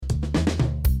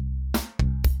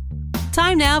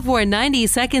Time now for 90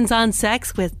 Seconds on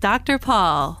Sex with Dr.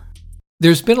 Paul.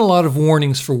 There's been a lot of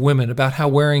warnings for women about how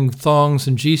wearing thongs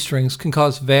and G-strings can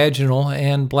cause vaginal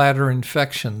and bladder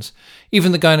infections.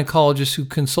 Even the gynecologists who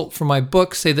consult for my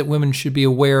book say that women should be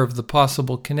aware of the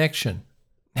possible connection.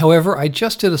 However, I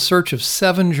just did a search of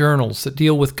 7 journals that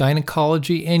deal with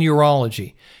gynecology and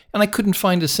urology, and I couldn't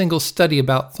find a single study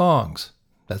about thongs.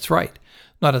 That's right,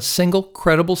 not a single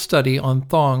credible study on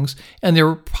thongs and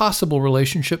their possible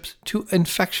relationships to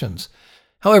infections.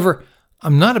 However,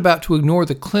 I'm not about to ignore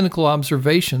the clinical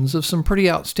observations of some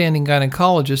pretty outstanding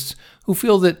gynecologists who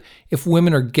feel that if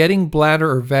women are getting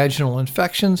bladder or vaginal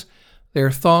infections,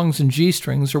 their thongs and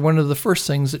G-strings are one of the first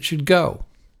things that should go.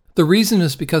 The reason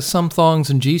is because some thongs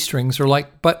and G-strings are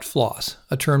like butt floss,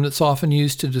 a term that's often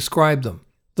used to describe them.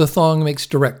 The thong makes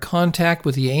direct contact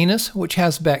with the anus, which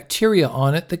has bacteria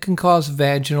on it that can cause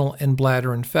vaginal and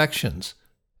bladder infections.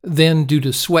 Then, due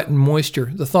to sweat and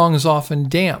moisture, the thong is often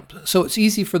damp, so it's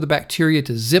easy for the bacteria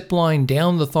to zip line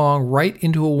down the thong right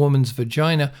into a woman's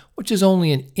vagina, which is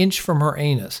only an inch from her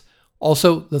anus.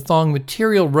 Also, the thong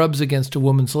material rubs against a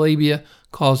woman's labia,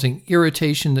 causing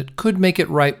irritation that could make it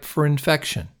ripe for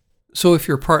infection. So if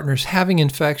your partner's having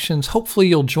infections, hopefully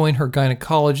you'll join her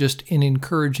gynecologist in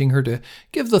encouraging her to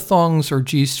give the thongs or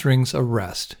G-strings a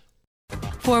rest.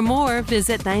 For more,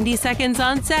 visit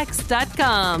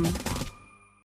 90secondsonsex.com.